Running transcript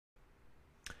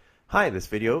Hi, this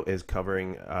video is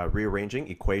covering rearranging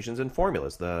equations and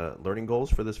formulas. The learning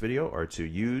goals for this video are to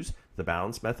use the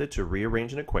balance method to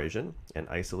rearrange an equation and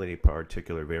isolate a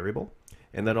particular variable,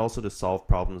 and then also to solve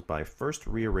problems by first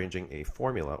rearranging a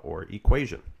formula or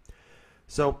equation.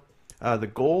 So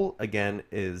the goal again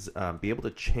is be able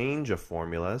to change a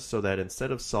formula so that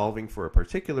instead of solving for a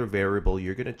particular variable,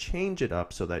 you're going to change it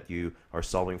up so that you are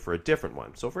solving for a different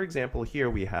one. So for example, here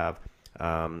we have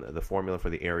the formula for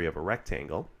the area of a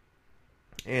rectangle.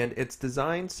 And it's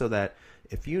designed so that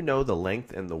if you know the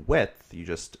length and the width, you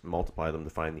just multiply them to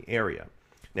find the area.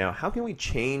 Now, how can we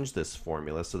change this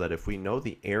formula so that if we know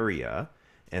the area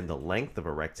and the length of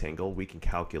a rectangle, we can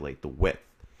calculate the width?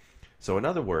 So in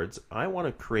other words, I want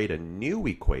to create a new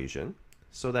equation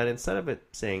so that instead of it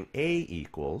saying A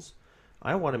equals,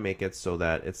 I want to make it so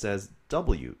that it says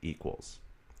W equals.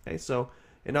 Okay, so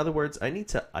in other words, I need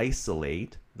to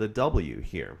isolate the W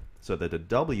here, so that the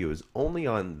W is only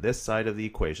on this side of the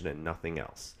equation and nothing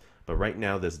else. But right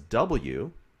now this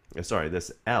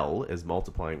this L is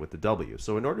multiplying with the W.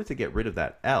 So in order to get rid of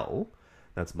that L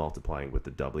that's multiplying with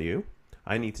the W,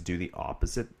 I need to do the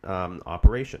opposite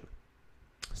operation.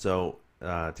 So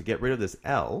to get rid of this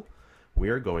L, we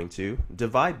are going to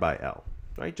divide by L,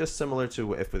 right? Just similar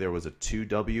to if there was a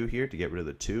 2W here, to get rid of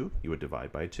the 2, you would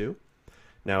divide by 2.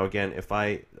 Now again, if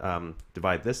I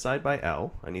divide this side by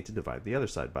L, I need to divide the other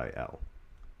side by L.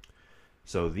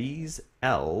 So these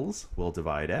L's will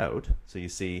divide out. So you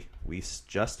see, we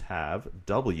just have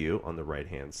W on the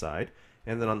right-hand side,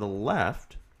 and then on the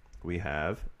left, we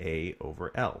have A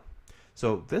over L.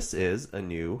 So this is a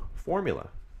new formula.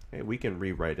 Okay, we can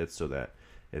rewrite it so that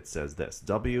it says this.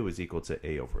 W is equal to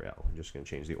A over L. I'm just going to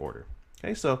change the order.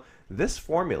 Okay, so this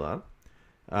formula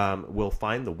will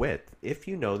find the width if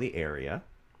you know the area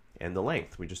and the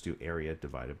length. We just do area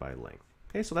divided by length.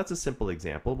 Okay, so that's a simple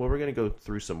example, but we're going to go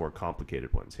through some more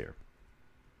complicated ones here.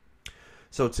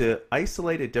 So to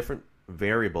isolate a different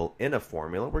variable in a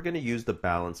formula, we're going to use the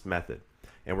balance method.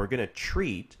 And we're going to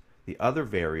treat the other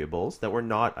variables that we're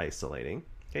not isolating,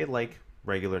 okay, like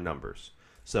regular numbers.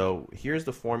 So here's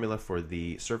the formula for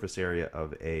the surface area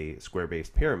of a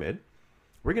square-based pyramid.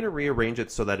 We're going to rearrange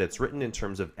it so that it's written in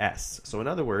terms of S. So in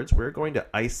other words, we're going to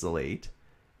isolate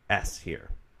S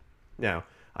here. Now,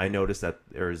 I notice that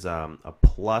there's a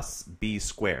plus b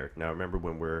squared. Now, remember,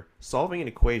 when we're solving an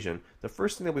equation, the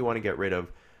first thing that we want to get rid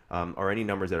of are any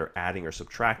numbers that are adding or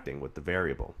subtracting with the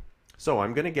variable. So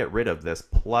I'm going to get rid of this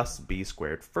plus b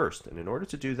squared first. And in order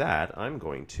to do that, I'm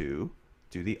going to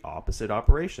do the opposite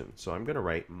operation. So I'm going to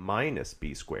write minus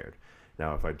b squared.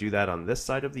 Now, if I do that on this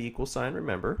side of the equal sign,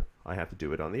 remember, I have to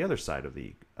do it on the other side of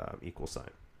the equal sign.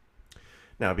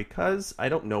 Now, because I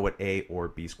don't know what A or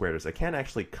B squared is, I can't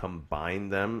actually combine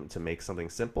them to make something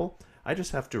simple. I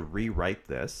just have to rewrite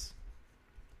this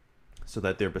so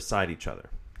that they're beside each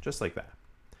other, just like that.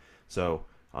 So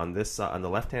on this on the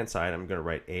left-hand side, I'm going to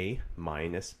write A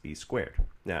minus B squared.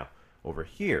 Now, over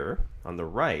here on the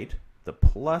right, the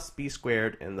plus B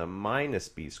squared and the minus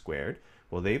B squared,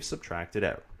 well, they've subtracted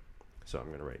out. So I'm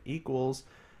going to write equals,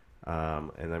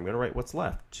 and I'm going to write what's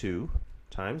left, 2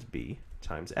 times B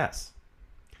times S.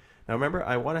 Now remember,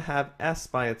 I want to have S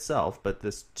by itself, but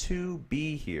this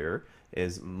 2B here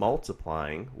is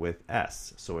multiplying with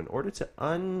S. So in order to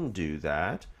undo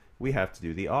that, we have to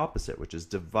do the opposite, which is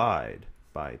divide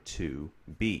by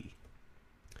 2B.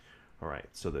 All right,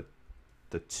 so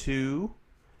the 2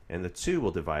 and the 2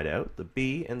 will divide out, the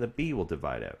B and the B will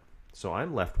divide out. So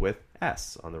I'm left with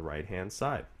S on the right-hand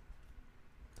side.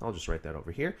 I'll just write that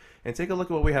over here. And take a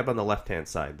look at what we have on the left-hand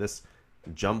side, this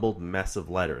jumbled mess of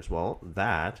letters. Well,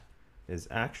 that is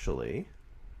actually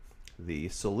the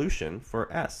solution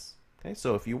for S. Okay,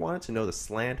 so if you wanted to know the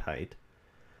slant height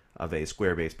of a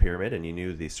square-based pyramid and you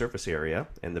knew the surface area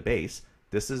and the base,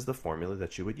 this is the formula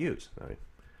that you would use. All right.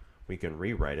 We can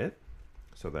rewrite it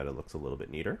so that it looks a little bit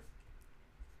neater.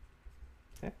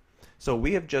 Okay. So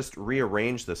we have just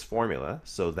rearranged this formula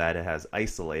so that it has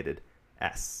isolated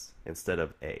S instead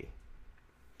of A.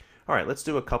 All right, let's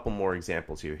do a couple more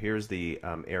examples here. Here's the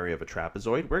area of a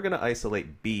trapezoid. We're going to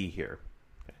isolate B here.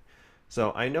 Okay.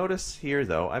 So I notice here,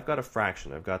 though, I've got a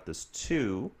fraction. I've got this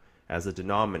 2 as a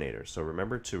denominator. So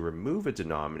remember, to remove a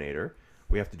denominator,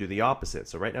 we have to do the opposite.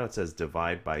 So right now it says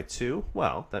divide by 2.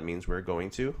 Well, that means we're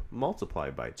going to multiply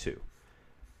by 2.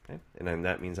 Okay? And then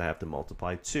that means I have to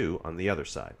multiply 2 on the other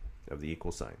side of the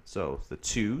equal sign. So the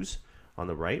 2's on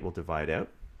the right will divide out.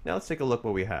 Now let's take a look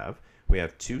what we have. We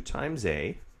have 2 times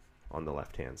A on the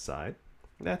left-hand side.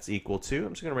 That's equal to,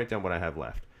 I'm just going to write down what I have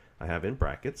left. I have in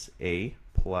brackets A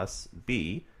plus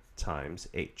B times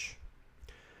H.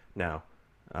 Now,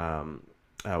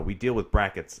 we deal with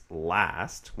brackets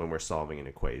last when we're solving an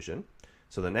equation.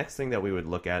 So the next thing that we would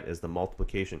look at is the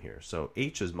multiplication here. So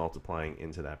h is multiplying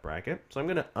into that bracket. So I'm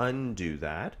going to undo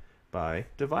that by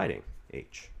dividing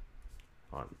h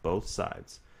on both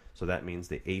sides. So that means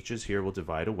the h's here will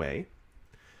divide away.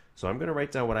 So I'm going to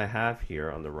write down what I have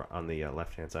here on the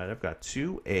left-hand side. I've got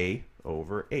 2a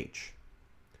over h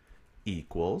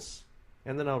equals,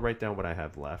 and then I'll write down what I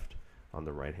have left on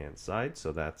the right-hand side.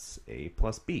 So that's a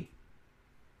plus b.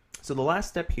 So the last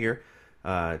step here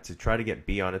to try to get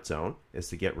b on its own is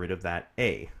to get rid of that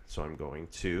a. So I'm going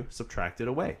to subtract it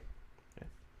away. Okay.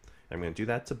 I'm going to do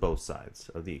that to both sides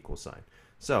of the equal sign.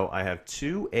 So I have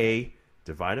 2a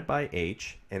divided by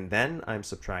h, and then I'm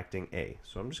subtracting a.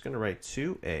 So I'm just going to write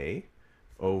 2a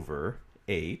over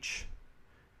h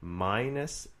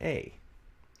minus a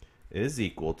is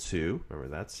equal to,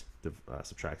 remember that's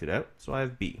subtracted out, so I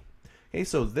have b. Okay,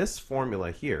 so this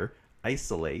formula here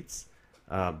isolates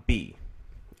b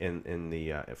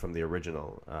from the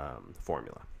original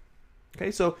formula. Okay,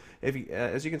 so if you,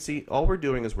 as you can see, all we're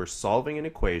doing is we're solving an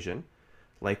equation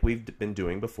like we've been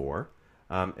doing before,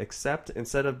 except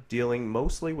instead of dealing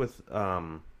mostly with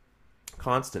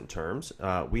constant terms,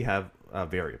 we have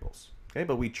variables. Okay,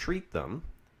 but we treat them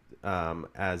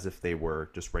as if they were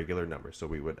just regular numbers. So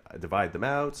we would divide them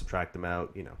out, subtract them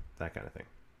out, you know, that kind of thing.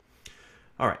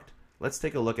 All right, let's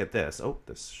take a look at this. Oh,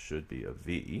 this should be a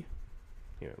v.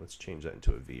 Here, let's change that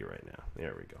into a v right now.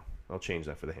 There we go. I'll change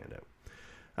that for the handout.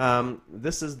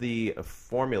 This is the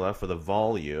formula for the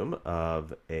volume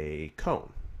of a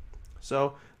cone.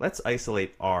 So let's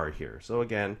isolate r here. So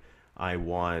again, I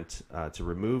want to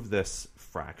remove this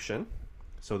fraction.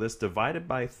 So this divided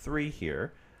by 3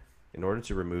 here, in order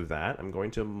to remove that, I'm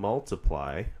going to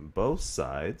multiply both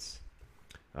sides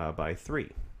by 3.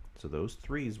 So those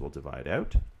 3's will divide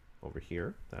out over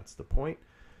here. That's the point.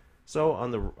 So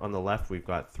on the left, we've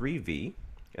got 3v,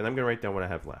 and I'm going to write down what I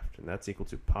have left, and that's equal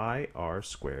to pi r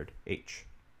squared h.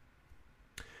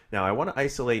 Now I want to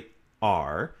isolate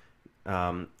r,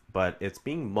 but it's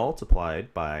being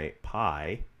multiplied by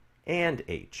pi and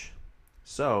h.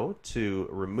 So to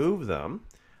remove them,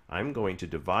 I'm going to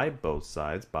divide both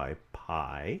sides by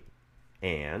pi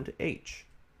and h.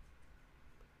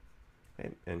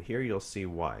 And here you'll see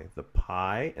why. The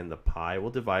pi and the pi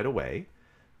will divide away.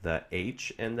 The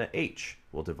h and the h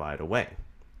will divide away.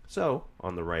 So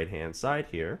on the right-hand side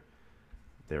here,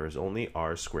 there is only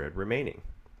r squared remaining.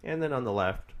 And then on the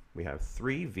left, we have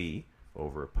 3v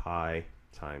over pi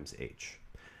times h.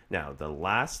 Now, the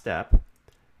last step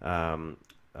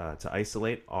to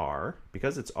isolate r,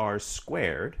 because it's r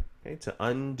squared, okay, to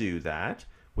undo that,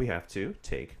 we have to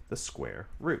take the square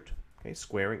root. Okay,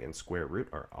 squaring and square root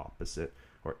are opposite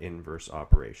or inverse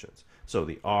operations. So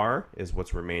the r is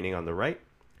what's remaining on the right,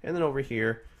 and then over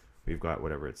here, we've got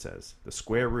whatever it says, the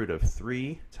square root of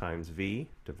 3 times v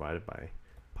divided by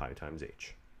pi times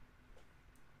h.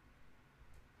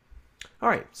 All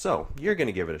right, so you're going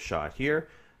to give it a shot here.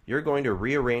 You're going to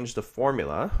rearrange the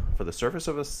formula for the surface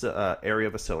of a area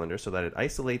of a cylinder so that it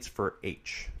isolates for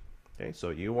h. Okay, so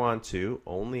you want to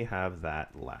only have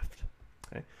that left.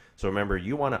 Okay, so remember,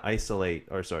 you want to isolate,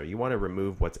 or sorry, you want to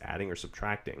remove what's adding or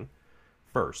subtracting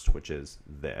first, which is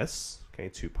this, okay,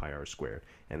 2 pi r squared,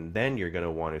 and then you're going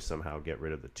to want to somehow get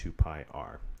rid of the 2 pi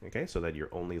r, okay, so that you're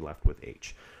only left with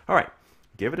h. All right,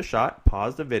 give it a shot,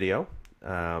 pause the video,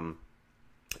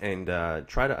 and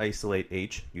try to isolate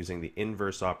h using the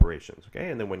inverse operations,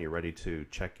 okay, and then when you're ready to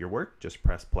check your work, just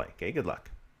press play. Okay, good luck.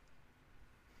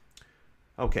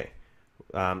 Okay,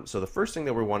 so the first thing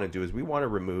that we want to do is we want to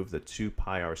remove the 2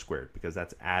 pi r squared because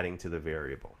that's adding to the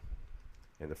variable.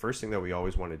 And the first thing that we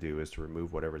always want to do is to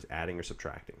remove whatever is adding or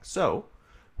subtracting. So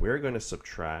we're going to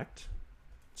subtract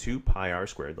 2 pi r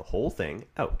squared, the whole thing,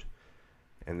 out.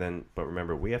 And then, but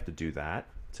remember, we have to do that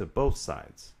to both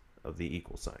sides of the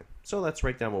equal sign. So let's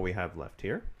write down what we have left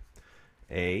here.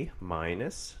 A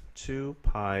minus 2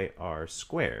 pi r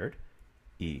squared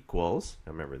equals,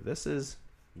 now remember, this is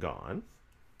gone.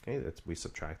 Okay, we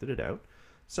subtracted it out.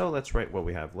 So let's write what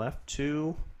we have left,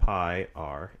 2 pi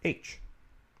r h.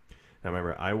 Now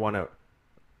remember, I want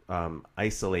to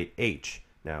isolate h.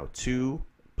 Now 2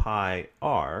 pi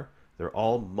r, they're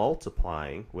all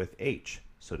multiplying with h.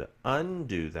 So to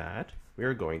undo that, we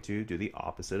are going to do the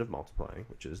opposite of multiplying,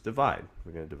 which is divide.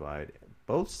 We're going to divide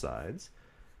both sides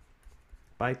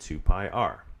by 2 pi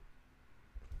r.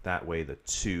 That way the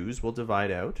 2's will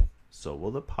divide out, so will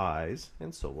the pi's,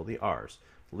 and so will the r's,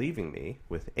 leaving me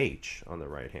with h on the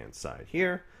right-hand side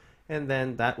here. And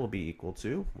then that will be equal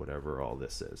to whatever all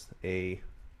this is, a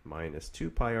minus 2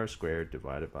 pi r squared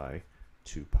divided by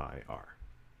 2 pi r.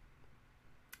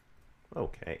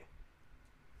 Okay.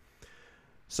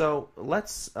 So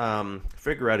let's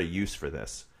figure out a use for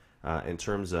this in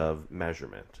terms of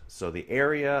measurement. So the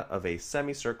area of a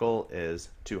semicircle is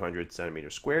 200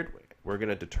 centimeters squared. We're going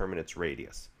to determine its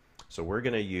radius. So we're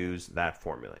going to use that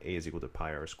formula. A is equal to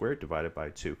pi r squared divided by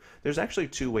 2. There's actually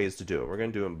two ways to do it. We're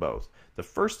going to do them both. The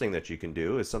first thing that you can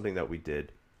do is something that we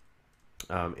did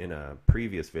in a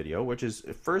previous video, which is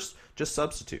first just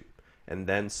substitute and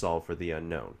then solve for the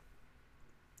unknown.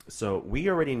 So we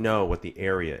already know what the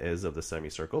area is of the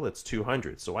semicircle. It's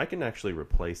 200. So I can actually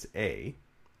replace A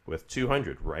with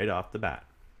 200 right off the bat.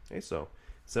 Okay, so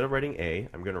instead of writing A,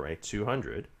 I'm going to write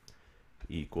 200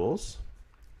 equals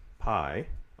pi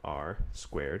r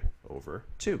squared over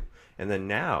 2. And then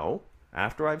now,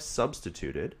 after I've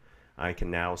substituted, I can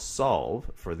now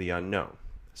solve for the unknown.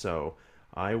 So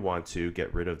I want to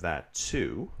get rid of that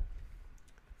 2,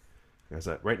 because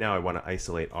right now I want to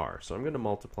isolate r. So I'm going to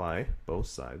multiply both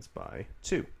sides by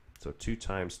 2. So 2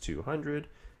 times 200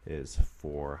 is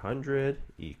 400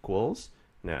 equals,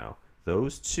 now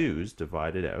those 2's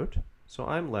divided out, so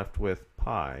I'm left with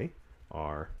pi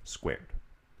r squared.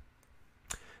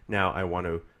 Now I want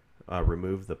to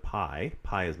remove the pi.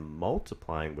 Pi is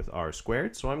multiplying with r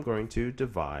squared, so I'm going to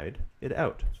divide it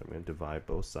out. So I'm going to divide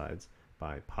both sides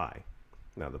by pi.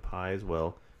 Now the pi's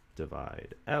will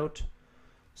divide out.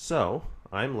 So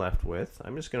I'm left with,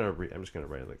 I'm just going to write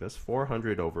it like this,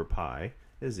 400 over pi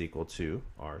is equal to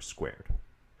r squared.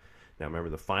 Now remember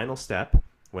the final step,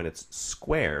 when it's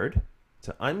squared,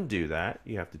 to undo that,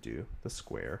 you have to do the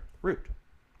square root.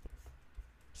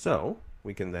 So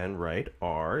we can then write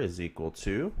r is equal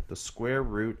to the square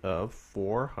root of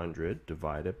 400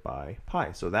 divided by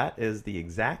pi. So that is the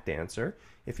exact answer.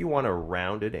 If you want a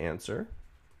rounded answer,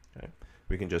 okay,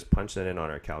 we can just punch that in on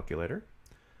our calculator.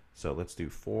 So let's do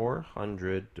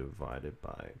 400 divided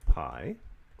by pi,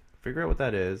 figure out what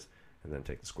that is, and then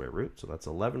take the square root. So that's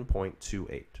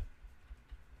 11.28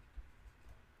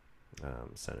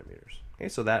 centimeters. Okay,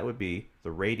 so that would be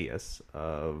the radius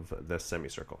of the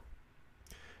semicircle.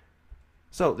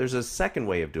 So there's a second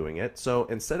way of doing it. So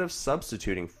instead of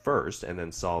substituting first and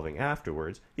then solving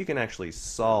afterwards, you can actually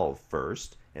solve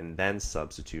first and then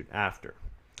substitute after.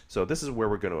 So this is where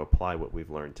we're going to apply what we've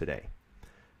learned today.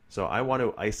 So I want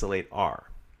to isolate r.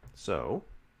 So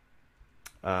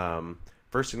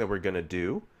first thing that we're going to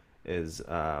do is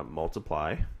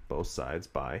multiply both sides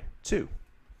by 2.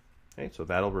 Okay, so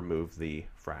that'll remove the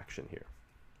fraction here.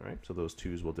 All right, so those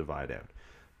 2's will divide out.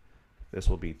 This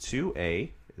will be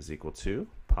 2a is equal to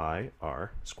pi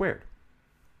r squared.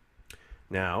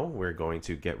 Now we're going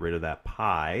to get rid of that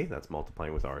pi that's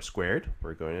multiplying with r squared.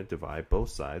 We're going to divide both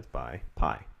sides by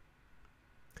pi.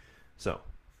 So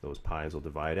those pi's will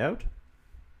divide out.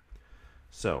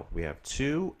 So we have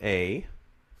 2a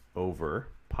over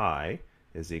pi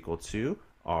is equal to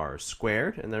r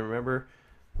squared. And then remember,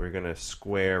 we're going to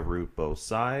square root both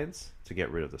sides to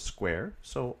get rid of the square.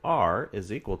 So r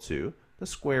is equal to the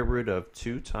square root of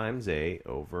 2 times a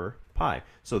over pi.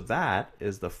 So that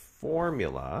is the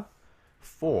formula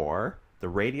for the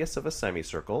radius of a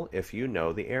semicircle if you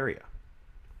know the area.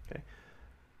 Okay.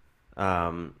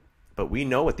 But we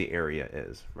know what the area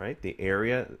is, right? The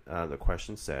area, the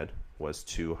question said, was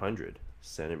 200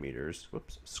 centimeters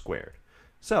squared.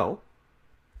 So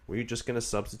we're just going to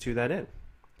substitute that in.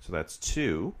 So that's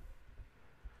 2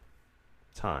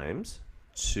 times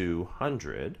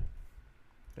 200,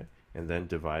 okay, and then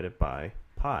divided by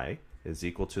pi is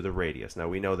equal to the radius. Now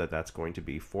we know that that's going to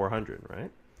be 400,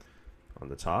 right? On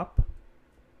the top,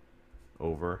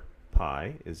 over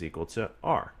pi is equal to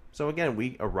r. So again,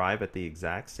 we arrive at the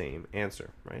exact same answer,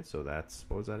 right? So that's,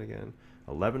 what was that again?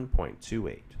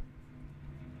 11.28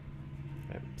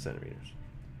 centimeters.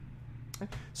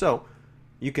 Okay. So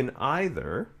you can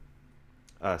either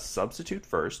substitute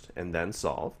first and then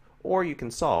solve, or you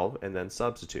can solve and then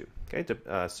substitute. Okay,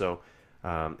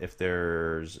 if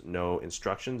there's no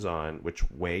instructions on which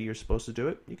way you're supposed to do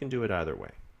it, you can do it either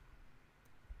way.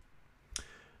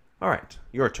 All right,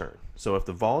 your turn. So if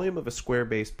the volume of a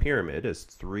square-based pyramid is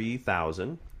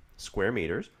 3,000 square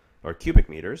meters, or cubic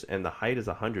meters, and the height is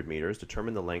 100 meters,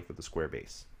 determine the length of the square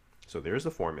base. So there's the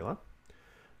formula.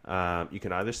 You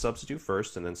can either substitute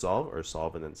first and then solve, or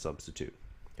solve and then substitute.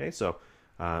 Okay, so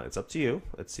it's up to you.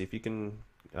 Let's see if you can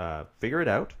figure it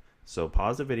out. So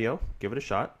pause the video, give it a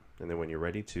shot, and then when you're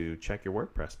ready to check your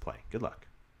work, press play. Good luck.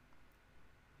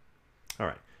 All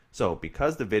right. So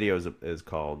because the video is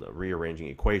called Rearranging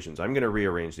Equations, I'm going to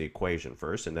rearrange the equation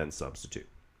first and then substitute.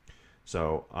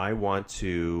 So I want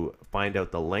to find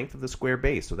out the length of the square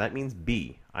base. So that means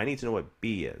b. I need to know what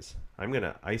b is. I'm going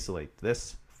to isolate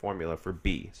this formula for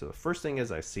b. So the first thing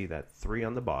is I see that 3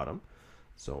 on the bottom.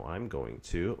 So I'm going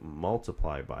to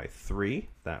multiply by 3.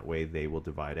 That way they will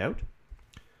divide out.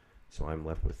 So I'm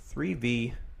left with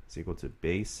 3v is equal to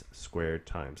base squared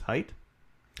times height.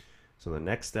 So the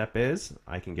next step is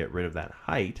I can get rid of that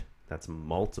height. That's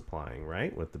multiplying,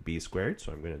 right, with the b squared.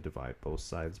 So I'm going to divide both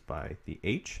sides by the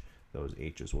h. Those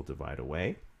h's will divide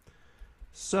away.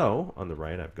 So on the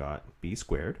right, I've got b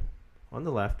squared. On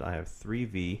the left, I have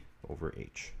 3v over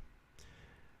h.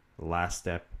 Last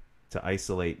step, to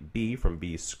isolate b from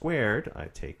b squared, I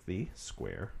take the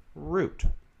square root.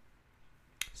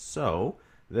 So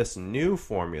this new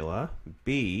formula,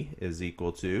 b is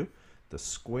equal to the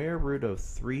square root of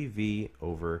 3v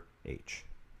over h.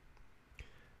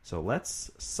 So let's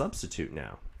substitute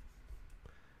now.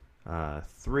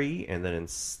 3, and then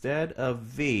instead of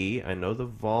v, I know the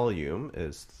volume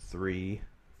is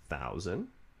 3,000.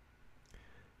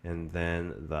 And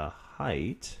then the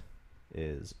height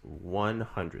is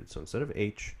 100. So instead of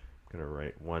h, I'm going to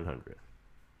write 100.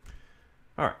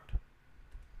 All right.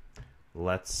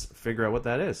 Let's figure out what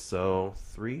that is. So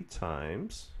 3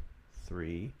 times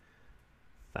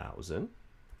 3,000.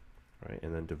 Right,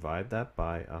 and then divide that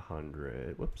by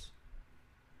 100. Whoops.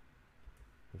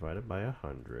 Divided by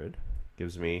 100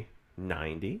 gives me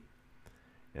 90.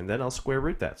 And then I'll square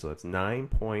root that. So that's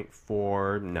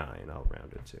 9.49. I'll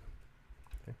round it to.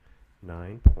 Okay.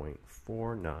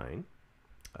 9.49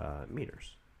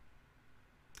 meters.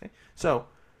 Okay. So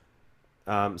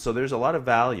there's a lot of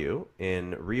value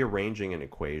in rearranging an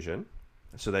equation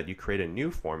so that you create a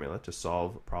new formula to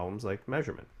solve problems like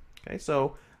measurement. Okay,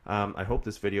 so I hope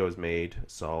this video has made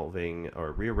solving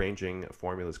or rearranging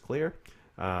formulas clear.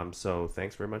 So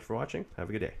thanks very much for watching. Have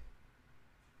a good day.